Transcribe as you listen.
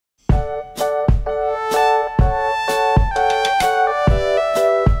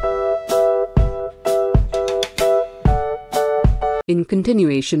In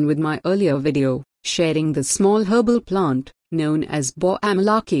continuation with my earlier video, sharing the small herbal plant, known as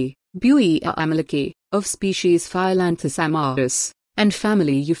Bhuamlaki, Bhui Aamlokhi, of species Phyllanthus amarus, and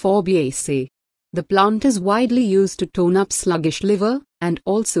family Euphorbiaceae. The plant is widely used to tone up sluggish liver, and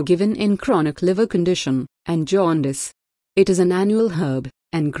also given in chronic liver condition, and jaundice. It is an annual herb,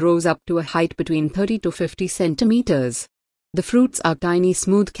 and grows up to a height between 30 to 50 centimeters. The fruits are tiny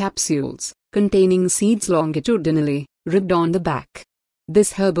smooth capsules, containing seeds longitudinally, ribbed on the back.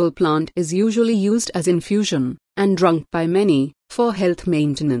 This herbal plant is usually used as infusion, and drunk by many, for health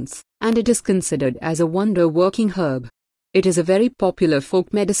maintenance, and it is considered as a wonder-working herb. It is a very popular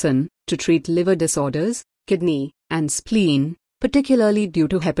folk medicine, to treat liver disorders, kidney, and spleen, particularly due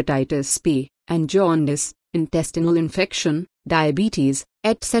to hepatitis B, and jaundice, intestinal infection, diabetes,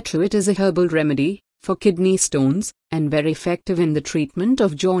 etc. It is a herbal remedy, for kidney stones, and very effective in the treatment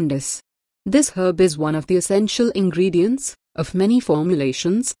of jaundice. This herb is one of the essential ingredients, of many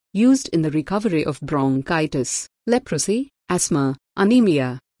formulations, used in the recovery of bronchitis, leprosy, asthma,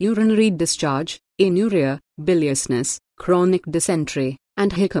 anemia, urinary discharge, anuria, biliousness, chronic dysentery,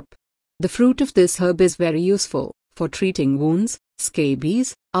 and hiccup. The fruit of this herb is very useful, for treating wounds,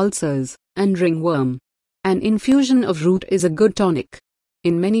 scabies, ulcers, and ringworm. An infusion of root is a good tonic.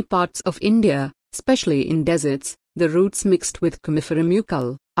 In many parts of India, especially in deserts, the roots mixed with Commiphora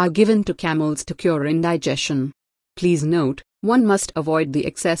mucul are given to camels to cure indigestion. Please note, one must avoid the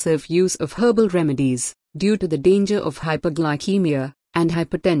excessive use of herbal remedies, due to the danger of hyperglycemia and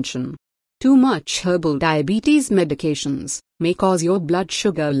hypertension. Too much herbal diabetes medications may cause your blood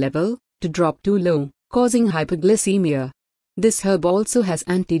sugar level to drop too low, causing hyperglycemia. This herb also has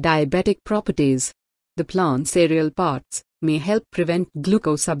anti-diabetic properties. The plant's aerial parts may help prevent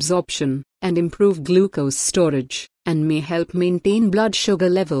glucose absorption and improve glucose storage, and may help maintain blood sugar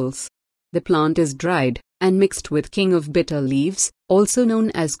levels. The plant is dried and mixed with king of bitter leaves, also known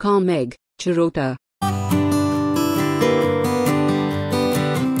as carmeg, chirota.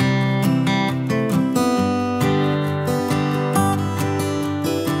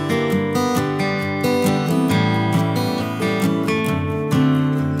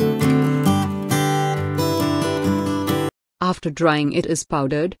 After drying, it is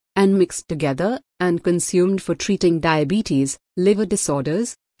powdered and mixed together and consumed for treating diabetes, liver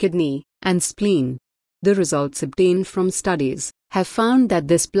disorders, kidney, and spleen. The results obtained from studies have found that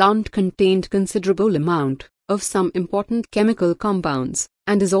this plant contained considerable amount of some important chemical compounds,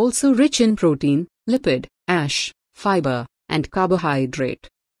 and is also rich in protein, lipid, ash, fiber, and carbohydrate.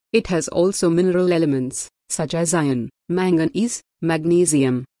 It has also mineral elements such as iron, manganese,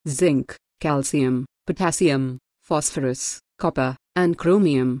 magnesium, zinc, calcium, potassium, phosphorus, copper, and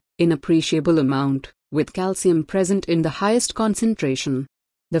chromium, in appreciable amount, with calcium present in the highest concentration.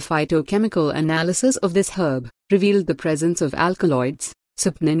 The phytochemical analysis of this herb revealed the presence of alkaloids,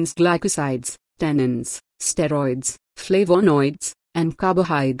 saponins, glycosides, tannins, steroids, flavonoids, and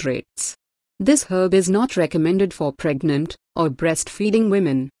carbohydrates. This herb is not recommended for pregnant or breastfeeding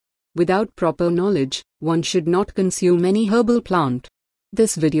women. Without proper knowledge, one should not consume any herbal plant.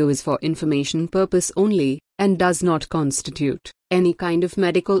 This video is for information purpose only, and does not constitute any kind of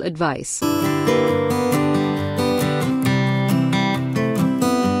medical advice.